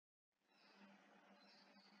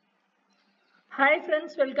Hi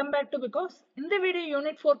friends, welcome back to Because. In the video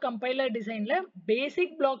Unit 4 compiler design la basic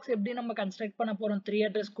blocks எப்படி நம்ம construct பண்ண போறோம் 3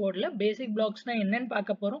 address code la basic blocks na என்னன்னு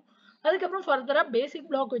பார்க்க போறோம். அதுக்கு அப்புறம் further basic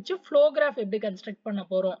block வச்சு flow graph எப்படி construct பண்ண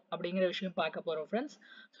போறோம் அப்படிங்கிற விஷயம் பார்க்க போறோம் friends.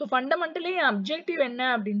 So fundamentally objective என்ன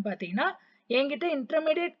அப்படினு பாத்தீங்கன்னா என்கிட்ட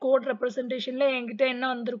intermediate code representationல என்கிட்ட என்ன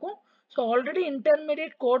வந்திருக்கும். So already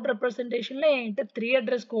intermediate code representationல என்கிட்ட 3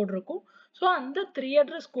 address code இருக்கும். So அந்த 3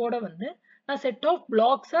 address code வந்து நான் set of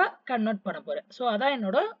blocks convert பண்ண போறேன். So அதான்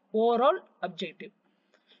என்னோட overall objective.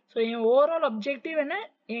 So என் overall objective என்ன?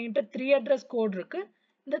 என்கிட்ட 3 address code இருக்கு.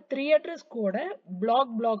 இந்த 3 address code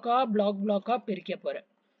block பிரிக்க போறேன்.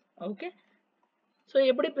 Okay. So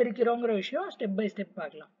எப்படி பிரிக்கிறோங்கிற விஷயம் step by step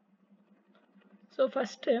பார்க்கலாம். So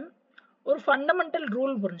first ஒரு fundamental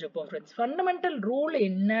rule புரிஞ்சுப்போம் friends. Fundamental rule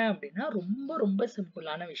என்ன அப்படின்னா ரொம்ப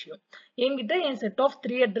சிம்பிளான விஷயம். என்கிட்ட என் செட் ஆஃப்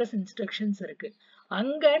 3 அட்ரஸ் இன்ஸ்ட்ரக்ஷன்ஸ் இருக்கு.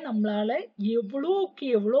 அங்க நம்மளால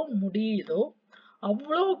எவ்வளோ முடியுதோ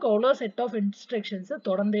அவ்வளோக்கு அவ்வளோ செட் ஆஃப் இன்ஸ்ட்ரக்ஷன்ஸை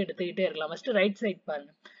தொடர்ந்து எடுத்துக்கிட்டே இருக்கலாம். ஃபர்ஸ்ட் ரைட் சைட்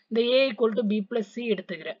பாருங்க. இந்த a = b + c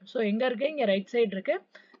எடுத்துக்கிறேன். ஸோ எங்க இருக்கு? இங்க ரைட் சைடு இருக்கு.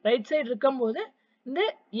 ரைட் சைடு இருக்கும்போது இந்த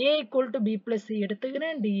a = b + c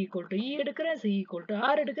எடுத்துக்கிறேன், d = e எடுக்கிறேன், c =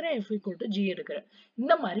 r எடுக்கிறேன், f = g எடுக்கிறேன்.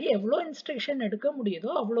 இந்த மாதிரி எவ்வளோ இன்ஸ்ட்ரக்ஷன் எடுக்க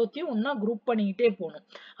முடியுதோ அவ்வளோத்தையும் ஒன்னா குரூப் பண்ணிக்கிட்டே போகணும்.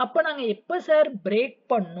 அப்ப நாங்க எப்ப சார் பிரேக்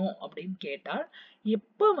பண்ணோம் அப்படின்னு கேட்டால்,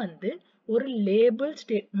 எப்ப வந்து ஒரு லேபிள்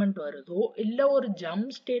ஸ்டேட்மெண்ட் வருதோ இல்ல ஒரு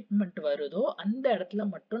ஜம்ப் ஸ்டேட்மெண்ட் வருதோ அந்த இடத்துல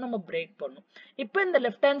மட்டும் நம்ம பிரேக் பண்ணணும். இப்போ இந்த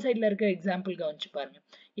லெஃப்ட் ஹேண்ட் சைட்ல இருக்க எக்ஸாம்பிள் கவனிச்சு பாருங்க.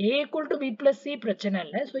 a = b + c பிரச்சனை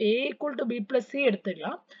இல்லை. ஸோ a = b + c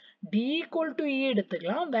எடுத்துக்கலாம், d = e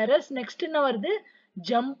எடுத்துக்கலாம். whereas next என்ன வருது?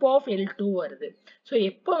 jump of L2 வருது. ஸோ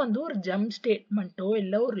எப்போ வந்து ஒரு ஜம்ப் ஸ்டேட்மெண்ட்டோ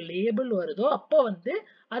இல்ல ஒரு லேபிள் வருதோ அப்போ வந்து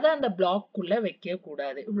அதை அந்த பிளாக்குள்ள வைக்க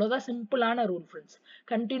கூடாது. இவ்வளவுதான் சிம்பிளான ரூல் ஃப்ரெண்ட்ஸ்.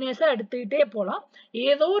 கண்டினியூஸா எடுத்துக்கிட்டே போலாம்.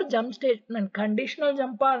 ஏதோ ஒரு ஜம்ப் ஸ்டேட்மெண்ட் கண்டிஷனல்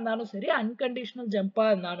ஜம்பா இருந்தாலும் சரி, அன்கண்டிஷனல் ஜம்பா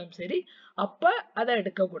இருந்தாலும் சரி, அப்ப அதை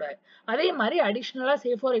எடுக்கக்கூடாது. அதே மாதிரி அடிஷ்னலா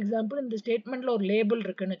சே ஃபார் எக்ஸாம்பிள் இந்த ஸ்டேட்மெண்ட்ல ஒரு லேபிள்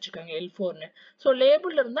இருக்குன்னு வச்சுக்கோங்க, L4ன்னு. ஸோ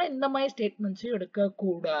லேபிள் இருந்தா இந்த மாதிரி ஸ்டேட்மெண்ட்ஸையும்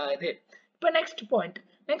எடுக்கக்கூடாது. இப்போ நெக்ஸ்ட்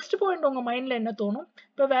பாயிண்ட் உங்க மைண்ட்ல என்ன தோணும்?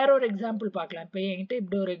 இப்போ வேற ஒரு எக்ஸாம்பிள் பார்க்கலாம். இப்போ என்கிட்ட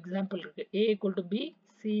இப்படி ஒரு எக்ஸாம்பிள் இருக்கு. a = b,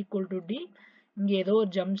 c = d, இங்க ஏதோ ஒரு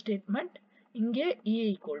ஜம்ப் ஸ்டேட்மெண்ட், இங்கே e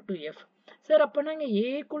 = f. சார் அப்ப நாங்க a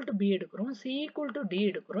 = b எடுக்கிறோம், c = d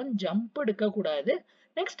எடுக்கிறோம், ஜம்ப் எடுக்க கூடாது.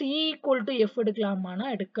 நெக்ஸ்ட் e = f எடுக்கலாமானா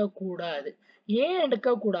எடுக்க கூடாது. ஏன்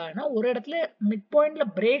எடுக்க கூடாதுன்னா ஒரு இடத்துல மிட் பாயிண்ட்ல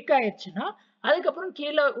பிரேக் ஆயிடுச்சுன்னா அதுக்கப்புறம்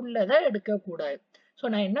கீழே உள்ளதை எடுக்க கூடாது. ஸோ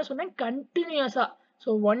நான் என்ன சொன்னேன்? கண்டினியூஸா.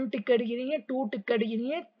 ஸோ 1 டிக் அடிக்கிறீங்க, 2 டிக்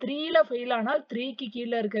அடிக்கிறீங்க, 3ல ஃபெயில் ஆனால் 3க்கு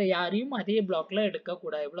கீழே இருக்கிற யாரையும் அதே பிளாக்ல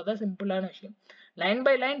எடுக்கக்கூடாது. இவ்வளவுதான் சிம்பிளான விஷயம். லைன்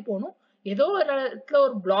பை லைன் போகணும். ஏதோ ஒரு இடத்துல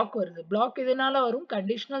ஒரு பிளாக் வருது. பிளாக் இதனால வரும்,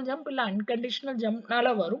 கண்டிஷனல் ஜம்ப் இல்ல அன்கண்டிஷனல்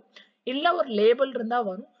ஜம்ப்னால வரும், இல்ல ஒரு லேபிள் இருந்தா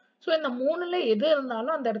வரும். ஸோ இந்த மூணுல எது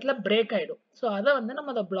இருந்தாலும் அந்த இடத்துல பிரேக் ஆயிடும். ஸோ அதை வந்து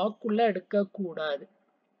நம்ம அந்த பிளாக்குள்ள எடுக்க கூடாது.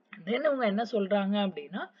 தென் இவங்க என்ன சொல்றாங்க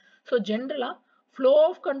அப்படின்னா, ஸோ ஜென்ரலா ஃப்ளோ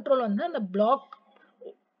ஆஃப் கண்ட்ரோல் வந்து அந்த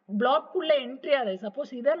பிளாக்குள்ள என்ட்ரி ஆகுது. சப்போஸ்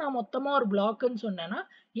இதை நான் மொத்தமா ஒரு பிளாக்னு சொன்னேன்னா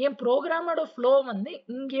என் ப்ரோக்ராமோட ஃப்ளோ வந்து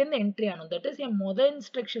இங்கேருந்து என்ட்ரி ஆகணும். தட் இஸ் என் முதல்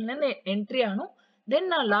இன்ஸ்ட்ரக்ஷன்ல இருந்து என்ட்ரி ஆகணும்.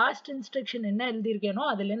 தென் நான் லாஸ்ட் இன்ஸ்ட்ரக்ஷன் என்ன எழுதியிருக்கேனோ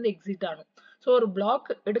அதுல இருந்து எக்ஸிட் ஆகணும். ஸோ ஒரு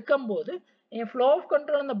பிளாக் எடுக்கும் போது என் ஃப்ளோ ஆஃப்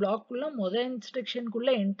கண்ட்ரோல் அந்த பிளாக்குள்ள முதல்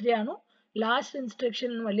இன்ஸ்ட்ரக்ஷனுக்குள்ள என்ட்ரி ஆகணும், லாஸ்ட்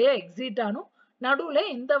இன்ஸ்ட்ரக்ஷன் வழியா எக்ஸிட் ஆகணும். நடுவுல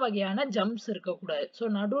எந்த வகையான ஜம்ப்ஸ் இருக்கக்கூடாது. ஸோ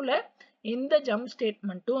நடுவுல எந்த ஜம்ப்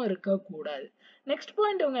ஸ்டேட்மெண்ட்டும் இருக்கக்கூடாது. நெக்ஸ்ட்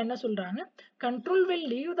பாயிண்ட் இவங்க என்ன சொல்றாங்க? Control will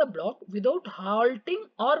leave the block without halting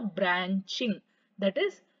or branching. that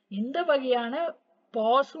is எந்த வகையான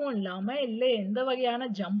பாஸும் இல்லாம இல்ல எந்த வகையான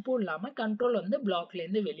ஜம்பும் இல்லாம கண்ட்ரோல் வந்து பிளாக்ல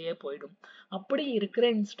இருந்து வெளியே போயிடும். அப்படி இருக்கிற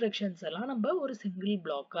இன்ஸ்ட்ரக்ஷன்ஸ் எல்லாம் நம்ம ஒரு சிங்கிள்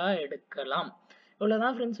பிளாக்கா எடுக்கலாம்.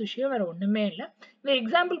 இவ்வளவுதான் ஃப்ரெண்ட்ஸ் விஷயம், வேற ஒண்ணுமே இல்லை. இந்த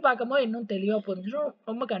எக்ஸாம்பிள் பார்க்கும்போது இன்னும் தெளிவா புரிஞ்சிடும்,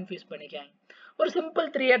 ரொம்ப கன்ஃபியூஸ் பண்ணிக்காங்க. ஒரு சிம்பிள்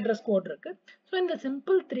 3 அட்ரஸ் கோட் இருக்கு. ஸோ இந்த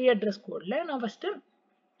சிம்பிள் 3 அட்ரஸ் கோட்ல நான் ஃபர்ஸ்ட்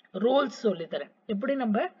ரூல்ஸ் சொல்லி தரேன், எப்படி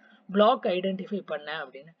நம்ம பிளாக் ஐடென்டிஃபை பண்ண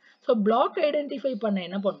அப்படின்னு. ஸோ பிளாக் ஐடென்டிஃபை பண்ண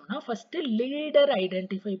என்ன பண்ணணும்னா ஃபர்ஸ்ட் லீடர்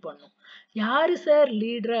ஐடென்டிஃபை பண்ணணும். யாரு சார்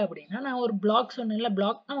லீடர் அப்படின்னா, நான் ஒரு பிளாக் சொன்னேன்ல,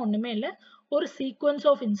 பிளாக்னா ஒண்ணுமே இல்லை, ஒரு சீக்வன்ஸ்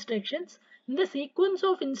ஆஃப் இன்ஸ்ட்ரக்ஷன்ஸ். இந்த சீக்வன்ஸ்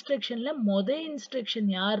ஆஃப் இன்ஸ்ட்ரக்ஷன்ல முதல் இன்ஸ்ட்ரக்ஷன்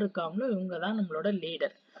யார் இருக்காங்களோ இவங்க தான் நம்மளோட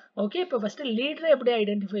லீடர். ஓகே, இப்போ ஃபர்ஸ்ட் லீடரை எப்படி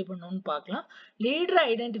ஐடென்டிஃபை பண்ணணும்னு பார்க்கலாம். லீடரை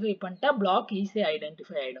ஐடென்டிஃபை பண்ணிட்டா பிளாக் ஈஸியா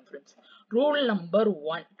ஐடென்டிஃபை ஆயிடும் ஃப்ரெண்ட்ஸ். ரூல் நம்பர்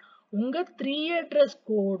 1, உங்க 3 அட்ரஸ்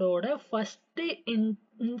கோடோட ஃபர்ஸ்ட்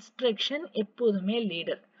இன்ஸ்ட்ரக்ஷன் எப்போதுமே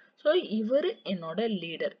லீடர். ஸோ இவர் என்னோட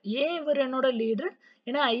லீடர். ஏன் இவர் என்னோட லீடர்?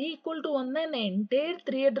 ஏன்னா i = 1 தான் இந்த என்டையர்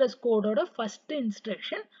 3 அட்ரஸ் கோடோட ஃபர்ஸ்ட்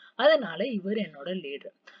இன்ஸ்ட்ரக்ஷன், அதனால இவர் என்னோட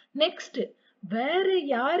லீடர். நெக்ஸ்ட் வேற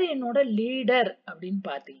யாரு என்னோட லீடர் அப்படின்னு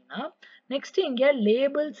பாத்தீங்கன்னா, நெக்ஸ்ட் இங்க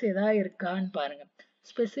லேபிள்ஸ் ஏதாவது இருக்கான்னு பாருங்க.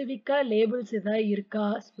 ஸ்பெசிஃபிக்கா லேபிள்ஸ் ஏதாவது இருக்கா?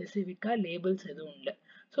 ஸ்பெசிஃபிக்கா லேபிள்ஸ் எதுவும் இல்லை.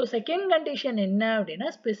 ஸோ செகண்ட் கண்டிஷன் என்ன அப்படின்னா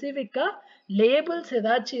ஸ்பெசிஃபிக்கா லேபிள்ஸ்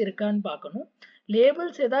ஏதாச்சும் இருக்கான்னு பார்க்கணும்.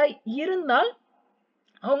 லேபிள்ஸ் ஏதாவது இருந்தால்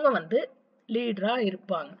அவங்க வந்து லீடரா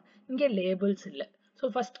இருப்பாங்க. இங்கே லேபிள்ஸ் இல்லை. ஸோ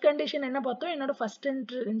ஃபர்ஸ்ட் கண்டிஷன் என்ன பார்த்தோம், என்னோட ஃபர்ஸ்ட்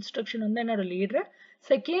இன்ஸ்ட்ரக்ஷன் வந்து என்னோட லீடர்.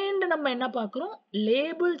 செகண்ட் நம்ம என்ன பார்க்குறோம்,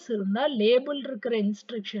 லேபிள்ஸ் இருந்தால் லேபிள் இருக்கிற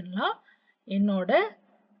இன்ஸ்ட்ரக்ஷன்லாம் என்னோட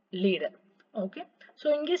லீடர். ஓகே, ஸோ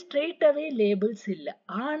இங்கே ஸ்ட்ரெயிட் அவே லேபிள்ஸ் இல்லை.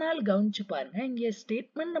 ஆனால் கவனிச்சு பாருங்க, இங்கே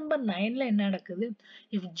ஸ்டேட்மெண்ட் நம்பர் 9ல என்ன நடக்குது,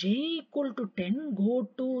 if j equal to 10 go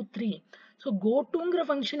to 3. So go டுங்கிற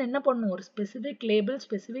function என்ன பண்ணும், ஒரு ஸ்பெசிஃபிக் லேபிள்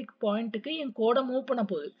ஸ்பெசிஃபிக் பாயிண்ட்டுக்கு என் கோடை மூவ் பண்ண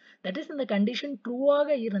போகுது. தட் இஸ் இந்த கண்டிஷன்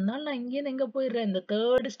ட்ரூவாக இருந்தால் நான் இங்கேருந்து எங்கே போயிடுறேன், இந்த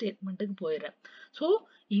தேர்ட் ஸ்டேட்மெண்ட்டுக்கு போயிடுறேன். ஸோ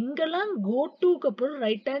இங்கெல்லாம் கோ டூக்கு அப்புறம்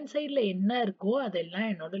ரைட் ஹேண்ட் சைடில் என்ன இருக்கோ அதெல்லாம்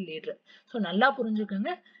என்னோட லீடர். ஸோ நல்லா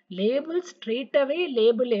புரிஞ்சுக்கோங்க, லேபிள் ஸ்ட்ரெயிட் அவே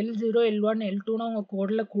லேபிள் L0 L1 L2ன்னு அவங்க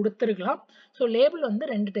கோடில் கொடுத்துருக்கலாம். ஸோ லேபிள் வந்து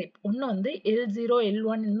ரெண்டு டைப், ஒன்று வந்து L0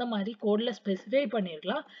 L1 இந்த மாதிரி கோடில் ஸ்பெசிஃபை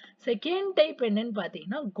பண்ணியிருக்கலாம். செகண்ட் டைப் என்னன்னு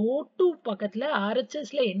பார்த்தீங்கன்னா கோ டு பக்கத்தில்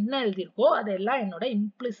RHSல என்ன எழுதியிருக்கோ அதெல்லாம் என்னோட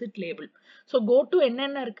implicit label. So go to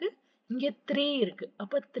என்னென்ன இருக்கு, இங்கே 3 இருக்கு,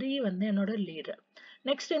 அப்போ 3 வந்து என்னோட லீடர்.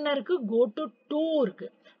 நெக்ஸ்ட் என்ன இருக்கு, கோ டு 2 இருக்கு,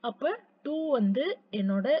 அப்போ 2 வந்து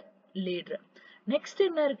என்னோட லீடர். நெக்ஸ்ட்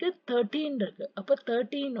என்ன இருக்கு, 13 இருக்கு, அப்போ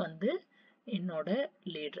 13 வந்து என்னோட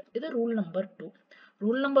லீடர். இது ரூல் நம்பர் 2.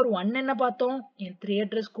 ரூல் நம்பர் 1 என்ன பார்த்தோம், என் 3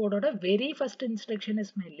 address கோடோட very first instruction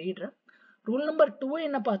is my leader. Rule number 2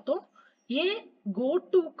 என்ன பார்த்தோம், ஏன் கோ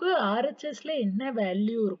டுக்கு RHSல என்ன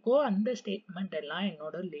வேல்யூ இருக்கோ அந்த ஸ்டேட்மெண்ட் எல்லாம்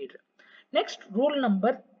என்னோட லீடர். நெக்ஸ்ட் ரூல்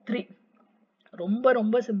நம்பர் 3, ரொம்ப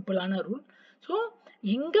ரொம்ப சிம்பிளான ரூல். ஸோ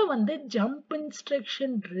எங்க வந்து ஜம்ப்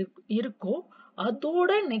இன்ஸ்ட்ரக்ஷன் இருக்கோ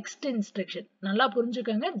அதோட நெக்ஸ்ட் இன்ஸ்ட்ரக்ஷன் நல்லா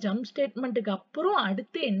புரிஞ்சுக்கோங்க, ஜம்ப் ஸ்டேட்மெண்ட்டுக்கு அப்புறம்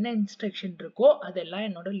அடுத்து என்ன இன்ஸ்ட்ரக்ஷன் இருக்கோ அதெல்லாம்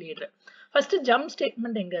என்னோட லீடர். ஃபர்ஸ்ட் ஜம்ப்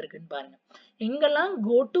ஸ்டேட்மெண்ட் எங்க இருக்குன்னு பாருங்க, எங்கெல்லாம்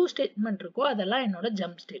கோ டு ஸ்டேட்மெண்ட் இருக்கோ அதெல்லாம் என்னோட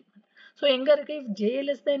ஜம்ப் ஸ்டேட்மெண்ட். ஸோ எங்க இருக்கு, if j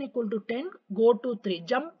less than equal to 10 go to 3.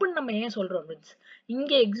 ஜம்ப்னு நம்ம ஏன் சொல்றோம் ஃப்ரெண்ட்ஸ்,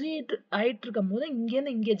 இங்கே எக்ஸிக்யூட் ஆயிட்டு இருக்கும் போது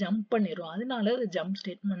இங்கேருந்து இங்கே ஜம்ப் பண்ணிடும், அதனால அது ஜம்ப்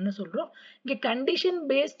ஸ்டேட்மெண்ட்னு சொல்றோம். இங்கே கண்டிஷன்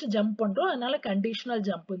பேஸ்ட் ஜம்ப் பண்றோம், அதனால கண்டிஷனல்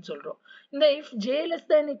ஜம்ப்னு சொல்றோம். இந்த if j less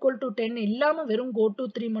than equal to 10 இல்லாம வெறும் go to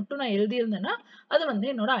 3 மட்டும் நான் எழுதியிருந்தேன்னா அது வந்து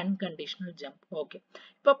என்னோட அன்கண்டிஷனல் ஜம்ப். ஓகே,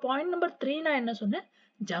 இப்போ பாயிண்ட் நம்பர் 3 நான் என்ன சொன்னேன்,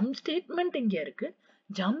 ஜம்ப் ஸ்டேட்மெண்ட் இங்க இருக்கு,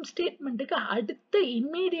 ஜம்ப் ஸ்டேட்மெண்ட்டுக்கு அடுத்த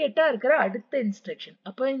இம்மீடியட்டா இருக்கிற அடுத்த இன்ஸ்ட்ரக்ஷன்.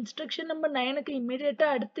 அப்போ இன்ஸ்ட்ரக்ஷன் நம்பர் 9க்கு இம்மீடியட்டா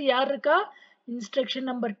அடுத்து யார் இருக்கா, இன்ஸ்ட்ரக்ஷன்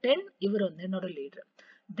நம்பர் 10, இவர் வந்து என்னோட லீடர்.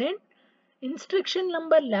 தென் இன்ஸ்ட்ரக்ஷன்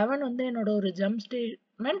நம்பர் 11 வந்து என்னோட ஒரு ஜம்ப்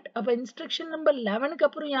ஸ்டேட்மெண்ட். அப்போ இன்ஸ்ட்ரக்ஷன் நம்பர் 11க்கு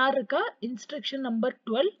அப்புறம் யார் இருக்கா, இன்ஸ்ட்ரக்ஷன் நம்பர்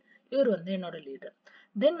 12, இவர் வந்து என்னோட லீடர்.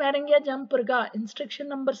 தென் வேற எங்கேயா ஜம்ப் இருக்கா,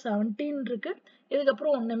 இன்ஸ்ட்ரக்ஷன் நம்பர் 17 இருக்கு,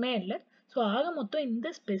 இதுக்கப்புறம் ஒண்ணுமே இல்லை. ஸோ ஆக மொத்தம் இந்த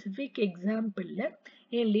ஸ்பெசிஃபிக் எக்ஸாம்பிள்ல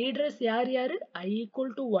என் லீடர்ஸ் யார் யாரு, I equal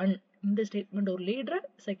to 1 இந்த ஸ்டேட்மெண்ட் ஒரு லீடர்,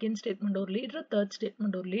 செகண்ட் ஸ்டேட்மெண்ட் ஒரு லீடர், தேர்ட்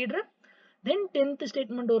ஸ்டேட்மெண்ட் ஒரு லீடர், தென் 10th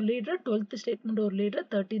ஸ்டேட்மெண்ட் ஒரு லீடர், 12th ஸ்டேட்மெண்ட் ஒரு லீடர்,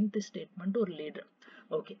 13th ஸ்டேட்மெண்ட் ஒரு லீடர்.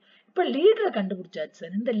 ஓகே, இப்போ லீடரை கண்டுபிடிச்சாச்சு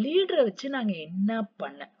சார். இந்த லீடரை வச்சு நாங்க என்ன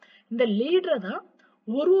பண்ண, இந்த லீடரை தான்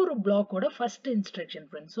ஒரு பிளாக்கோட ஃபர்ஸ்ட் இன்ஸ்ட்ரக்ஷன்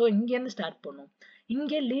ஃப்ரெண்ட்ஸ். ஸோ இங்கேருந்து ஸ்டார்ட் பண்ணும்.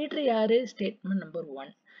 இங்கே லீடர் யாரு, ஸ்டேட்மெண்ட் நம்பர்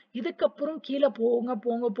 1. இதுக்கப்புறம் கீழே போங்க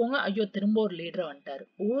போங்க போங்க, ஐயோ திரும்ப ஒரு லீடரை வந்துட்டாரு.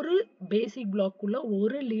 ஒரு பேசிக் பிளாக்குள்ள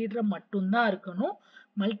ஒரு லீடரை மட்டும்தான் இருக்கணும்,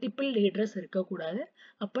 மல்டிபிள் லீடர்ஸ் இருக்கக்கூடாது.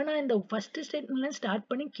 அப்போ நான் இந்த ஃபர்ஸ்ட் ஸ்டேட்மெண்ட்ல ஸ்டார்ட்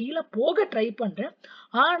பண்ணி கீழே போக ட்ரை பண்றேன்,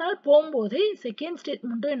 ஆனால் போகும்போதே செகண்ட்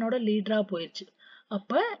ஸ்டேட்மெண்ட்டும் என்னோட லீடரா போயிடுச்சு.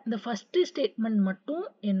 அப்போ இந்த ஃபர்ஸ்ட் ஸ்டேட்மெண்ட் மட்டும்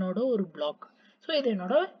என்னோட ஒரு பிளாக். ஸோ இது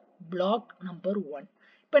என்னோட பிளாக் நம்பர் 1.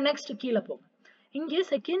 இப்போ நெக்ஸ்ட் கீழே போகும், இங்கே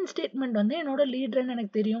செகண்ட் ஸ்டேட்மெண்ட் வந்து என்னோட லீடர்னு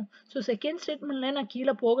எனக்கு தெரியும். ஸோ செகண்ட் ஸ்டேட்மெண்ட்ல நான்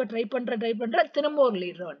கீழே போக ட்ரை பண்றேன், திரும்ப ஒரு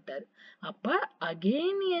லீடர் வந்துட்டாரு. அப்ப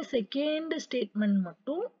அகெயின் என் செகண்ட் ஸ்டேட்மெண்ட்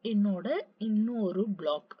மட்டும் என்னோட இன்னொரு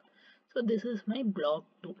black. So this is my black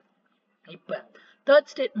 2. இப்ப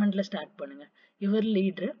தேர்ட் ஸ்டேட்மெண்ட்ல ஸ்டார்ட் பண்ணுங்க, இவர்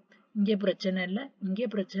லீடர், இங்கே பிரச்சனை இல்லை, இங்கே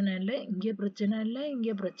பிரச்சனை இல்லை, இங்கே பிரச்சனை இல்லை,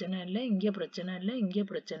 இங்கே பிரச்சனை இல்லை, இங்கே பிரச்சனை இல்லை, இங்கே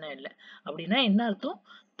பிரச்சனை இல்லை. அப்படின்னா என்ன அர்த்தம்,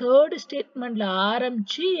 தேர்ட் ஸ்டேட்மெண்ட்ல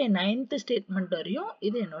ஆரம்பிச்சு என் 9th ஸ்டேட்மெண்ட் வரையும்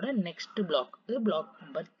இது என்னோட நெக்ஸ்ட் பிளாக், இது பிளாக்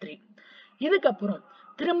நம்பர் 3. இதுக்கப்புறம்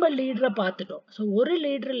திரும்ப லீடரை பார்த்துட்டோம். ஸோ ஒரு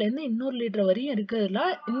லீடர்ல இருந்து இன்னொரு லீடர் வரையும் இருக்கிறதுல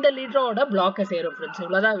இந்த லீடரோட பிளாக்கை சேரும் ஃப்ரெண்ட்ஸ்,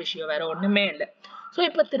 இவ்வளவுதான் விஷயம், வேற ஒண்ணுமே இல்லை. ஸோ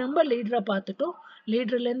இப்போ திரும்ப லீடரை பார்த்துட்டோம்,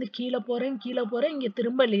 லீடர்ல இருந்து கீழே போறேன், இங்க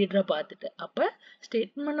திரும்ப லீடரை பார்த்துட்டு, அப்ப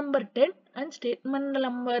statement number 10 and statement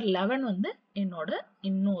number 11 வந்து என்னோட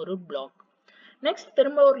இன்னொரு பிளாக். நெக்ஸ்ட்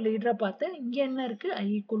திரும்ப ஒரு லீடரை பார்த்து, இங்க என்ன இருக்கு, I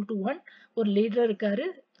equal to 1, ஒரு லீடர் இருக்காரு,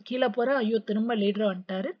 கீழே போறேன், ஐயோ திரும்ப லீடர்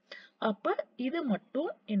வந்துட்டாரு. அப்ப இது மட்டும்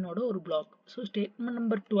என்னோட ஒரு பிளாக். ஸோ ஸ்டேட்மெண்ட்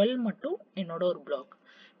நம்பர் 12 மட்டும் என்னோட ஒரு பிளாக்.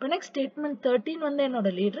 இப்போ நெக்ஸ்ட் ஸ்டேட்மெண்ட் 13 வந்து என்னோட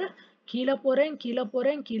லீடர், கீழே போறேன், கீழே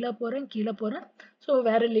போறேன். ஸோ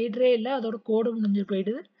வேற லீடரே இல்லை, அதோட கோடு முடிஞ்சு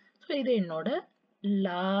போயிடுது. ஸோ இது என்னோட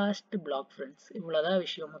லாஸ்ட் பிளாக் ஃப்ரெண்ட்ஸ். இவ்வளவுதான்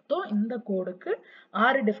விஷயம். மொத்தம் இந்த கோடுக்கு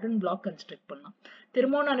 6 டிஃப்ரெண்ட் பிளாக் கன்ஸ்ட்ரக்ட் பண்ணலாம்.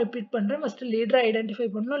 திரும்பவும் நான் ரிப்பீட் பண்றேன். ஃபர்ஸ்ட் லீடரை ஐடென்டிஃபை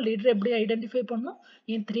பண்ணணும். லீடர் எப்படி ஐடென்டிஃபை பண்ணணும்?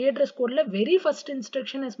 என் 3 அட்ரஸ் கோட்ல very first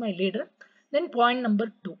instruction is my leader. Then point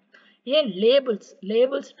number 2. ஏன்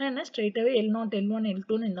லேபிள்ஸ்னா என்ன? ஸ்ட்ரெயிட்டாவே L0, L1,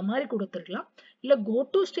 L2 இந்த மாதிரி கொடுத்துருக்கலாம். இல்ல கோ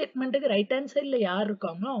டு ஸ்டேட்மெண்ட்டுக்கு ரைட் ஹேண்ட் சைட்ல யார்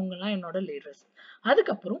இருக்காங்களோ அவங்க எல்லாம் என்னோட லீடர்ஸ்.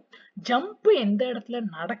 அதுக்கப்புறம் ஜம்ப் எந்த இடத்துல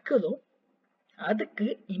நடக்குதோ அதுக்கு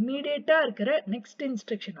இமீடியட்டா இருக்கிற நெக்ஸ்ட்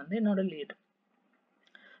இன்ஸ்ட்ரக்ஷன் வந்து என்னோட லீடர்.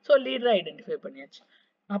 ஸோ லீடரை ஐடென்டிஃபை பண்ணியாச்சு.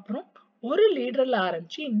 அப்புறம் ஒரு லீடர்ல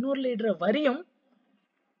ஆரம்பிச்சு இன்னொரு லீடர் வரையும்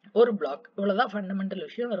ஒரு பிளாக். இவ்வளவுதான் ஃபண்டமெண்டல்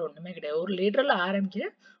விஷயம், வேற ஒண்ணுமே கிடையாது. ஒரு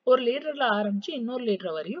லீடர்ல ஆரம்பிச்சு இன்னொரு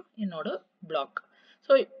லீடர் வரையும் என்னோட பிளாக்.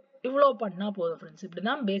 ஸோ இவ்வளவு பண்ணா போதும் ஃப்ரெண்ட்ஸ்.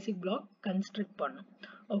 இப்படிதான் பேசிக் பிளாக் கன்ஸ்ட்ரக்ட் பண்ணும்.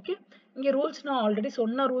 ஓகே, இங்க ரூல்ஸ் நான் ஆல்ரெடி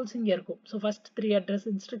சொன்ன ரூல்ஸ் இங்க இருக்கும். So first 3 address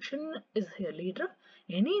instruction is leader.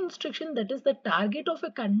 Any instruction that is the target of a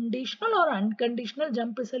conditional or unconditional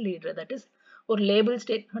jump is a leader. That is ஒரு லேபிள்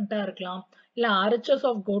ஸ்டேட்மெண்ட்டா இருக்கலாம், இல்ல RHS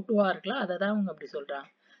of go to இருக்கலாம். அதை தான் அவங்க அப்படி சொல்றாங்க.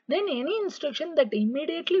 Then any instruction that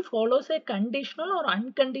immediately follows a conditional or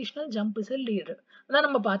unconditional jump is a leader. அதான்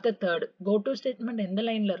நம்ம பார்த்த தேர்ட். go to ஸ்டேட்மெண்ட் எந்த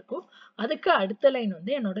லைன்ல இருக்கோ அதுக்கு அடுத்த லைன்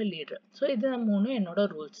வந்து என்னோட லீடர். ஸோ இது 3 என்னோட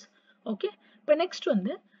ரூல்ஸ். ஓகே, இப்போ நெக்ஸ்ட்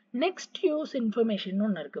வந்து நெக்ஸ்ட் யூஸ் இன்ஃபர்மேஷன்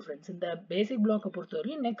ஒன்று இருக்கு ஃப்ரெண்ட்ஸ். இந்த பேசிக் பிளாக்கை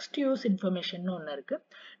பொறுத்தவரைக்கும் நெக்ஸ்ட் யூஸ் இன்ஃபர்மேஷன் ஒன்று இருக்கு.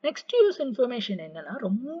 நெக்ஸ்ட் யூஸ் இன்ஃபர்மேஷன் என்னன்னா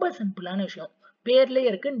ரொம்ப சிம்பிளான விஷயம். பேர்லயே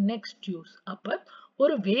இருக்கு நெக்ஸ்ட் யூஸ். அப்ப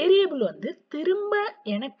ஒரு வேரியபிள் வந்து திரும்ப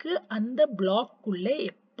எனக்கு அந்த பிளாக்குள்ள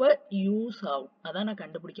எப்ப யூஸ் ஆகும் அதான் நான்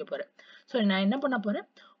கண்டுபிடிக்க போறேன். ஸோ நான் என்ன பண்ண போறேன்,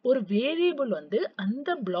 ஒரு வேரியபிள் வந்து அந்த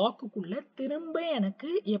பிளாக்குள்ள திரும்ப எனக்கு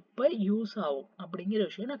எப்ப யூஸ் ஆகும் அப்படிங்கிற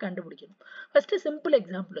விஷயம் நான் கண்டுபிடிக்கணும். ஃபர்ஸ்ட் சிம்பிள்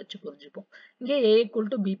எக்ஸாம்பிள் வச்சு புரிஞ்சுப்போம். இங்கே a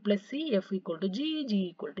 = b + c, f = g, g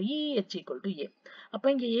 = e, h = a. அப்ப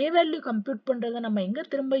இங்க a வேல்யூ கம்ப்யூட் பண்றதை நம்ம எங்க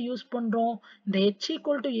திரும்ப யூஸ் பண்றோம்? இந்த h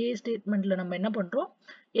 = a ஸ்டேட்மெண்ட்ல நம்ம என்ன பண்றோம்?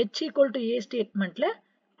 h = a ஸ்டேட்மெண்ட்ல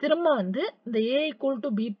திரும்ப வந்து இந்த a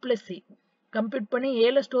 = b + c கம்ப்யூட் பண்ணி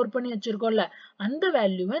ஏல ஸ்டோர் பண்ணி வச்சிருக்கோம்ல, அந்த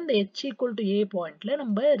வேல்யூவை இந்த h = a பாயிண்ட்ல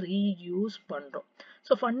நம்ம ரீயூஸ் பண்றோம்.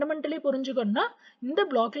 ஸோ ஃபண்டமெண்டலி புரிஞ்சுக்கணும்னா இந்த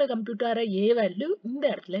பிளாக்ல கம்ப்யூட் ஆகிற a வேல்யூ இந்த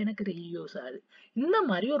இடத்துல எனக்கு ரீயூஸ் ஆகுது. இந்த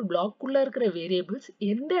மாதிரி ஒரு பிளாக்குள்ள இருக்கிற வேரியபிள்ஸ்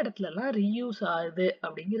எந்த இடத்துலலாம் ரீயூஸ் ஆகுது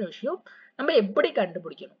அப்படிங்கிற விஷயம் நம்ம எப்படி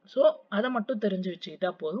கண்டுபிடிக்கணும். ஸோ அதை மட்டும் தெரிஞ்சு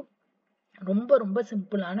வச்சுக்கிட்டா போதும். ரொம்ப ரொம்ப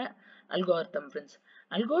சிம்பிளான அல்கோரிதம் ஃப்ரெண்ட்ஸ்.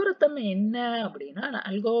 அல்கோரிதம் என்ன அப்படின்னா,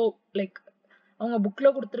 அவங்க புக்ல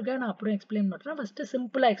கொடுத்துருக்க, நான் அப்புறம் எக்ஸ்பிளைன் பண்றேன். ஃபர்ஸ்ட்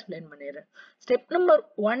சிம்பிளா எக்ஸ்பிளைன் பண்ணிடுறேன். ஸ்டெப் நம்பர்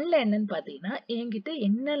 1ல என்னன்னு பாத்தீங்கன்னா, என்கிட்ட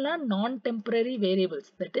என்னெல்லாம் நான் டெம்பரரி வேரியபிள்ஸ்,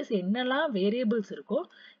 தட் இஸ் என்னெல்லாம் வேரியபிள்ஸ் இருக்கோ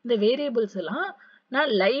இந்த வேரியபிள்ஸ் எல்லாம்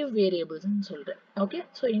நான் லைவ் வேரியபிள்ஸ்ன்னு சொல்றேன். ஓகே,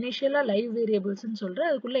 ஸோ இனிஷியலா லைவ் வேரியபிள்ஸ்ன்னு சொல்றேன்.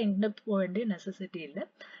 அதுக்குள்ள இன்டெப்த் போக வேண்டிய நெசசிட்டி இல்லை.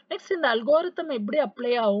 நெக்ஸ்ட் இந்த அல்கோரிதம் எப்படி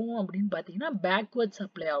அப்ளை ஆகும் அப்படின்னு பாத்தீங்கன்னா பேக்வர்ட்ஸ்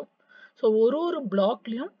அப்ளை ஆகும். ஸோ ஒரு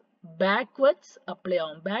பிளாக்லயும் பேக்வர்ட்ஸ் அப்ளை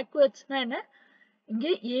ஆகும். பேக்வர்ட்ஸ்னா என்ன? இங்க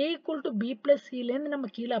a = b + c ல இருந்து நம்ம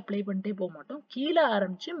கீழே அப்ளை பண்ணிட்டே போக மாட்டோம். கீழே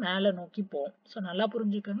ஆரம்பிச்சு மேல நோக்கி போவோம். ஸோ நல்லா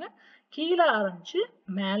புரிஞ்சுக்கோங்க, கீழே ஆரம்பிச்சு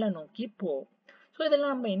மேல நோக்கி போவோம். ஸோ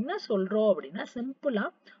இதெல்லாம் நம்ம என்ன சொல்றோம் அப்படின்னா, சிம்பிளா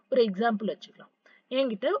ஒரு எக்ஸாம்பிள் வச்சுக்கலாம்.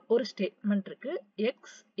 என்கிட்ட ஒரு ஸ்டேட்மெண்ட் இருக்கு, x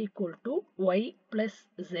 = y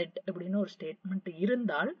 + z அப்படின்னு ஒரு ஸ்டேட்மெண்ட்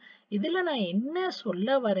இருந்தால் இதுல நான் என்ன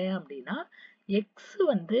சொல்ல வரேன் அப்படின்னா, x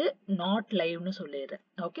வந்து நாட் லைவ்னு சொல்லிடுறேன்.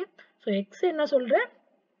 ஓகே, ஸோ x என்ன சொல்றேன்?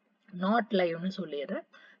 நாட் லைவ்னு சொல்லிடுறேன்.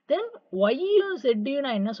 தென் ஒய்யும் ஜெட்டையும்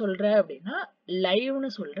நான் என்ன சொல்றேன் அப்படின்னா லைவ்னு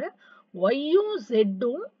சொல்றேன். ஒய்யும்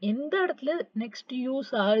ஜெட்டும் எந்த இடத்துல நெக்ஸ்ட்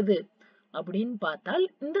யூஸ் ஆகுது அப்படின்னு பார்த்தால்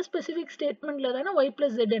இந்த ஸ்பெசிபிக் ஸ்டேட்மெண்ட்ல தானே y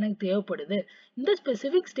 + z எனக்கு தேவைப்படுது. இந்த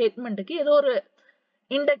ஸ்பெசிபிக் ஸ்டேட்மெண்ட்டுக்கு ஏதோ ஒரு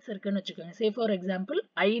இண்டெக்ஸ் இருக்குன்னு வச்சுக்கோங்க. சே ஃபார் எக்ஸாம்பிள்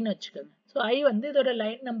ஐன்னு வச்சுக்கோங்க. ஸோ ஐ வந்து இதோட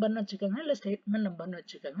லைன் நம்பர்னு வச்சுக்கோங்க, இல்லை ஸ்டேட்மெண்ட் நம்பர்னு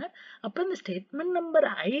வச்சுக்கோங்க. அப்போ இந்த ஸ்டேட்மெண்ட் நம்பர்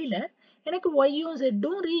ஐல எனக்கு ஒய்யும்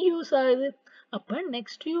ஜெட்டும் ரீயூஸ் ஆகுது. அப்ப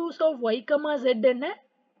next use of y, z என்ன?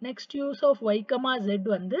 Next use of y, z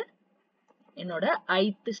வந்து என்னோட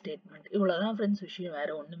ith ஸ்டேட்மெண்ட். இவ்வளவுதான் ஃப்ரெண்ட்ஸ் விஷயம், வேற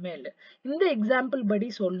ஒண்ணுமே இல்லை. இந்த எக்ஸாம்பிள் படி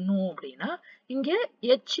சொல்லணும் அப்படின்னா இங்க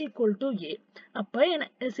h = a. அப்ப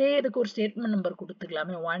இதுக்கு ஒரு ஸ்டேட்மெண்ட் நம்பர்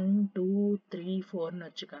கொடுத்துக்கலாமே, 1 2 3 4ன்னு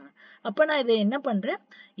வச்சுக்கோங்க. அப்ப நான் இதை என்ன பண்றேன்,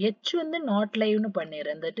 h வந்து நாட் லைவ்னு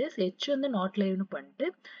பண்ணிடுறேன். தட் இஸ் h வந்து நாட் லைவ்னு பண்ணிட்டு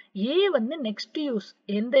a வந்து நெக்ஸ்ட் யூஸ்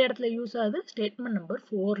எந்த இடத்துல யூஸ் ஆகுது, ஸ்டேட்மெண்ட் நம்பர்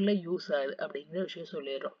 4ல யூஸ் ஆகுது அப்படிங்கிற விஷயம்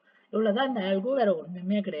சொல்லிடுறோம். இவ்வளவுதான் இந்த ஆல்கோ, வேற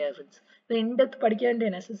ஒண்ணுமே கிடையாது ஃப்ரெண்ட்ஸ். இதை இன்டெப்த் படிக்க வேண்டிய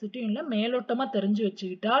நெசசிட்டியும் இல்லை, மேலோட்டமா தெரிஞ்சு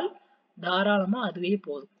வச்சுக்கிட்டால் தாராளமா அதுவே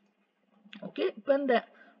போதும். ஓகே, இப்ப இந்த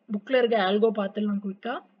புக்ல இருக்க ஆல்கோ பார்த்துலாம்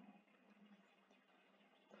குயிக்கா.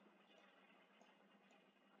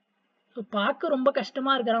 பார்க்க ரொம்ப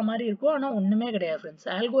கஷ்டமா இருக்கிற மாதிரி இருக்கும், ஆனா ஒண்ணுமே கிடையாது ஃப்ரெண்ட்ஸ்.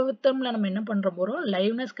 ஆல்கோரிதம்ல நம்ம என்ன பண்ற போறோம்,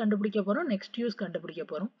 லைவ்னஸ் கண்டுபிடிக்க போறோம், நெக்ஸ்ட் யூஸ் கண்டுபிடிக்க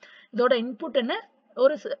போறோம். இதோட இன்புட் என்ன,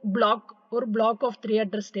 ஒரு பிளாக் ஆஃப் 3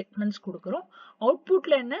 அட்ரஸ் ஸ்டேட்மெண்ட்ஸ் கொடுக்குறோம்.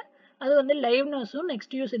 அவுட்புட்ல என்ன, அது வந்து லைவ்னஸும்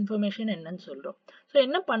நெக்ஸ்ட் யூஸ் இன்ஃபர்மேஷன் என்னன்னு சொல்றோம். ஸோ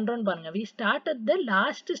என்ன பண்றோம்னு பாருங்க, we start at the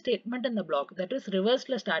last statement இந்த பிளாக், தட் இஸ்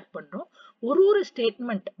ரிவர்ஸ்ல ஸ்டார்ட் பண்றோம். ஒரு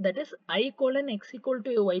statement that is I colon X equal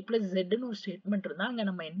to Y plus Zன்னு ஒரு ஸ்டேட்மெண்ட் இருந்தா அங்க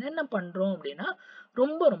நம்ம என்னென்ன பண்றோம் அப்படின்னா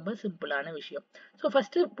ரொம்ப ரொம்ப சிம்பிளான விஷயம். ஸோ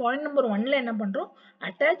ஃபர்ஸ்ட் பாயிண்ட் நம்பர் 1ல என்ன பண்றோம்,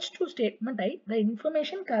 attach to statement I the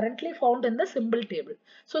information currently found in the symbol table.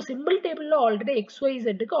 So simple டேபிள்ல ஆல்ரெடி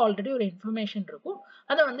XYZக்கு ஆல்ரெடி ஒரு இன்ஃபர்மேஷன் இருக்கும்,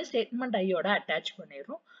 அதை வந்து ஸ்டேட்மெண்ட் ஐயோட அட்டாச்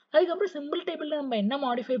பண்ணிடுறோம். அதுக்கப்புறம் சிம்பிள் டேபிள்ல நம்ம என்ன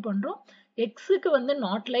மாடிஃபை பண்றோம், எக்ஸுக்கு வந்து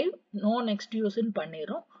நாட் லைவ் நோ நெக்ஸ்ட் யூஸ்ன்னு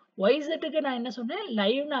பண்ணிடுறோம். YZக்கு நான் என்ன சொன்னேன்,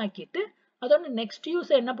 லைவ்னு ஆக்கிட்டு அதோட நெக்ஸ்ட்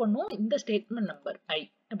யூஸ் என்ன பண்ணுவோம், இந்த ஸ்டேட்மெண்ட் நம்பர் I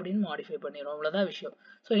அப்படின்னு மாடிஃபை பண்ணிடுறோம். அவ்வளவுதான் விஷயம்.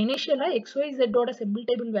 ஸோ இனிஷியலா XYZோட சிம்பிள்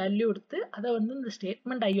டேபிள் வேல்யூ எடுத்து அதை வந்து இந்த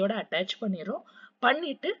ஸ்டேட்மெண்ட் ஐயோட அட்டாச் பண்ணிடுறோம்.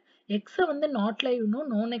 பண்ணிட்டு எக்ஸை வந்து நாட் லைவ்னும்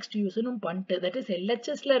நோ நெக்ஸ்ட் யூஸ்னும் பண்ணிட்டு, தட் இஸ்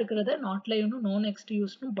LHSல இருக்கிறத நாட் லைவ்னும் நோ நெக்ஸ்ட்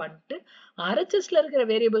யூஸ்னும் பண்ணிட்டு, RHSல இருக்கிற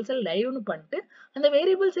வேரியபிள்ஸை லைவ்னு பண்ணிட்டு, அந்த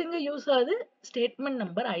வேரியபிள்ஸ் எங்க யூஸ் ஆகுது, ஸ்டேட்மெண்ட்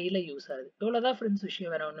நம்பர் ஐல யூஸ் ஆகுது. இவ்வளவுதான் ஃப்ரெண்ட்ஸ்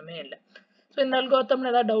விஷயம், வேற ஒண்ணுமே இல்லை. ஸோ இந்த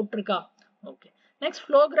அல்காரிதம்ல ஏதாவது டவுட் இருக்கா? ஓகே, நெக்ஸ்ட்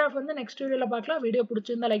ஃப்ளோ கிராஃப் வந்து நெக்ஸ்ட் வீடியோல பார்க்கலாம். வீடியோ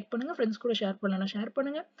பிடிச்சிருந்தா லைக் பண்ணுங்க, ஃப்ரெண்ட்ஸ் கூட ஷேர் பண்ணலாம் ஷேர்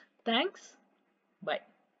பண்ணுங்க. Thanks, by.